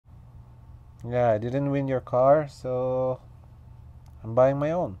Yeah, I didn't win your car, so I'm buying my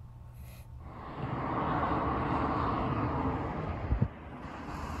own.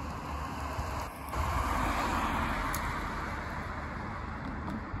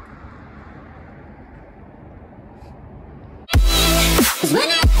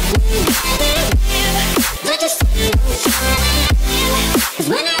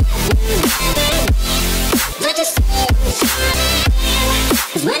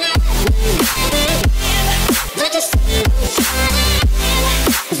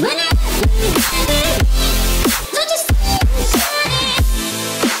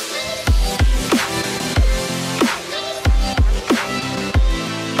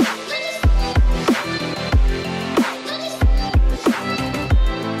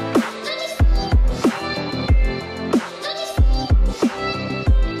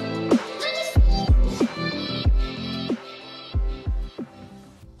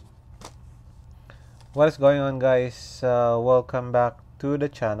 What is going on, guys? Welcome back to the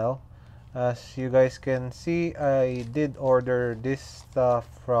channel. As you guys can see, I did order this stuff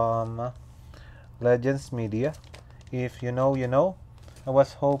from Legends Media. If you know, you know. I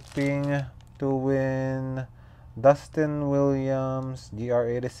was hoping to win Dustin Williams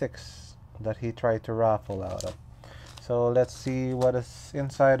gr86 that he tried to raffle out of. So let's see what is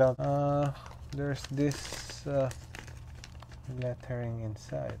inside of. There's this lettering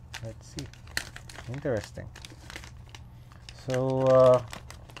inside. Let's see. Interesting. So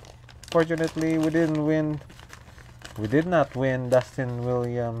fortunately we didn't win. We did not win Dustin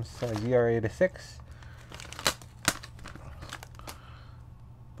Williams gr86,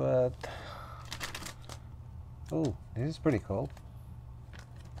 but oh, this is pretty cool.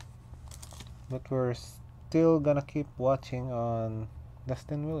 But we're still gonna keep watching on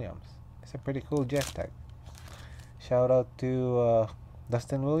Dustin Williams. It's a pretty cool jet tag. Shout out to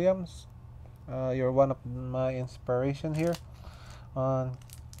Dustin Williams. You're one of my inspiration here on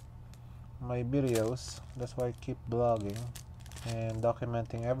my videos. That's why I keep blogging and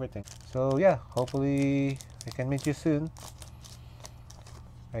documenting everything. So yeah, hopefully I can meet you soon.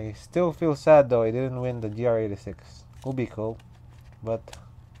 I still feel sad though I didn't win the gr86. Will be cool, but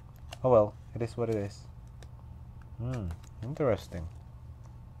oh well, it is what it is. Interesting.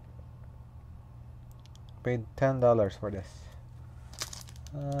 Paid $10 for this.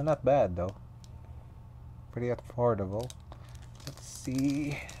 Not bad though. Pretty affordable. Let's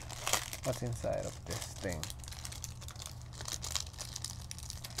see what's inside of this thing.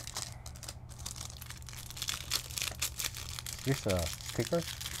 Is this a sticker?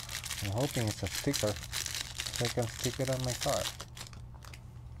 I'm hoping it's a sticker so I can stick it on my car.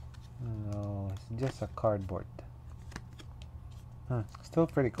 No, it's just a cardboard. Still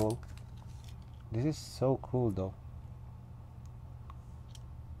pretty cool. This is so cool though.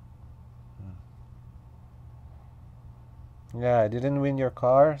 Yeah, I didn't win your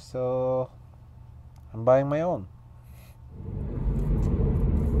car, so I'm buying my own.